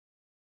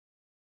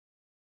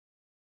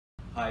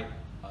Hi,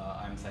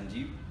 I'm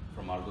Sanjeev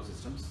from AllGo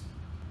Systems.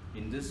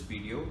 In this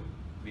video,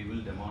 we will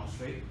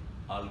demonstrate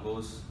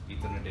AllGo's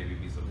Ethernet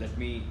AVB solution. Let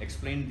me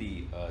explain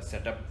the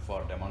setup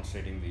for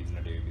demonstrating the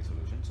Ethernet AVB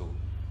solution. So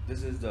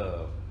this is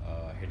the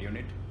head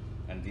unit,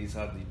 and these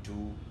are the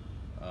two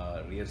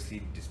rear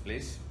seat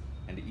displays,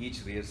 and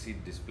each rear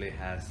seat display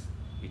has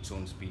its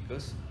own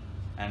speakers,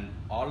 and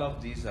all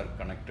of these are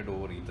connected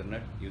over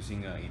Ethernet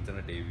using an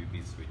Ethernet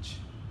AVB switch.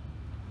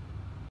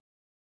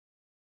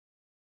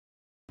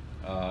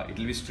 It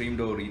will be streamed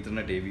over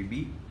Ethernet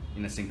AVB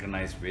in a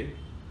synchronized way,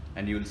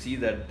 and you will see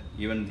that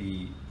even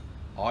the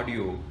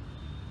audio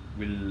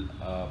will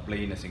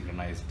play in a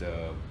synchronized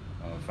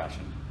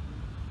fashion.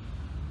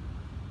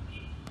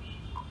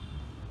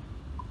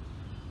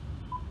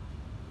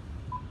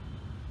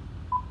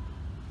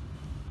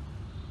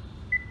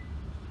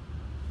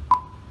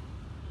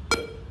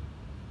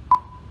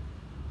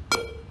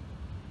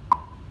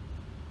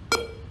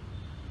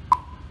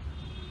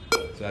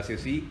 So as you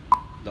see,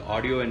 the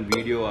audio and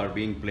video are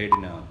being played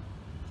in a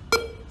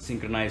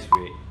synchronized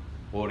way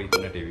over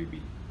Ethernet AVB.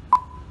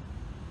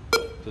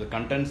 So the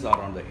contents are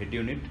on the head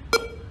unit,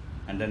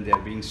 and then they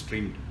are being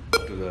streamed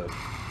to the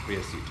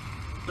rear seat.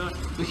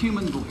 The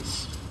human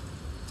voice.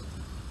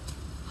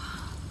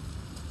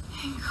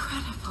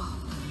 Incredible.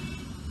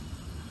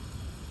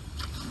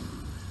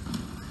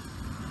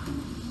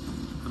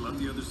 I let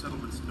the other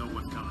settlements know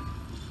what's coming.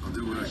 I'll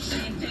do what I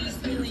can.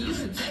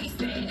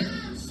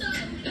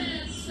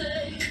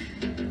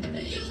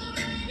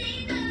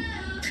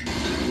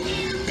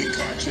 Big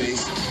car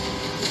chase.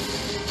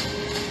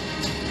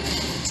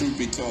 Truth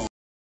be told.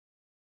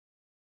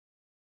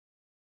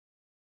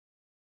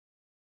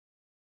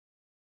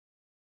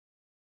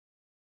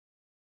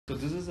 So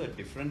this is a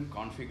different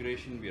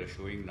configuration we are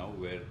showing now,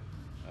 where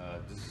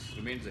this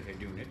remains the head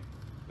unit,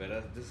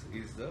 whereas this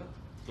is the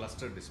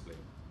cluster display,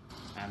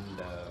 and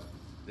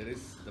there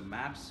is the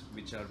maps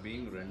which are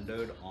being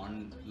rendered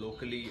on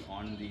locally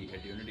on the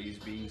head unit is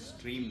being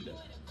streamed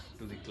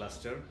to the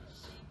cluster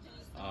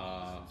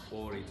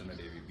over Ethernet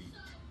AVB,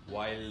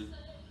 while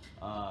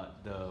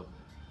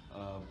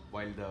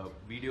the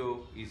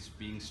video is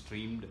being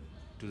streamed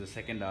to the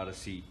second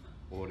RSC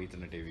over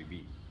Ethernet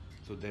AVB.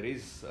 So there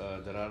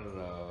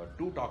are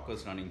two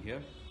talkers running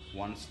here,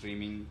 one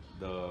streaming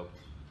the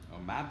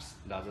maps,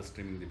 the other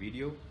streaming the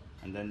video,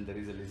 and then there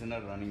is a listener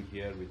running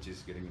here which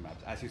is getting the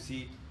maps. As you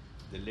see,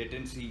 the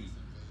latency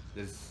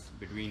is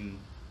between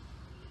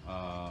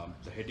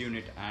the head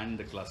unit and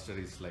the cluster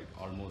is like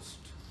almost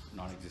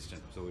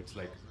non-existent. So it's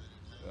like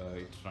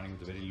it's running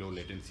with a very low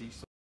latency.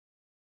 So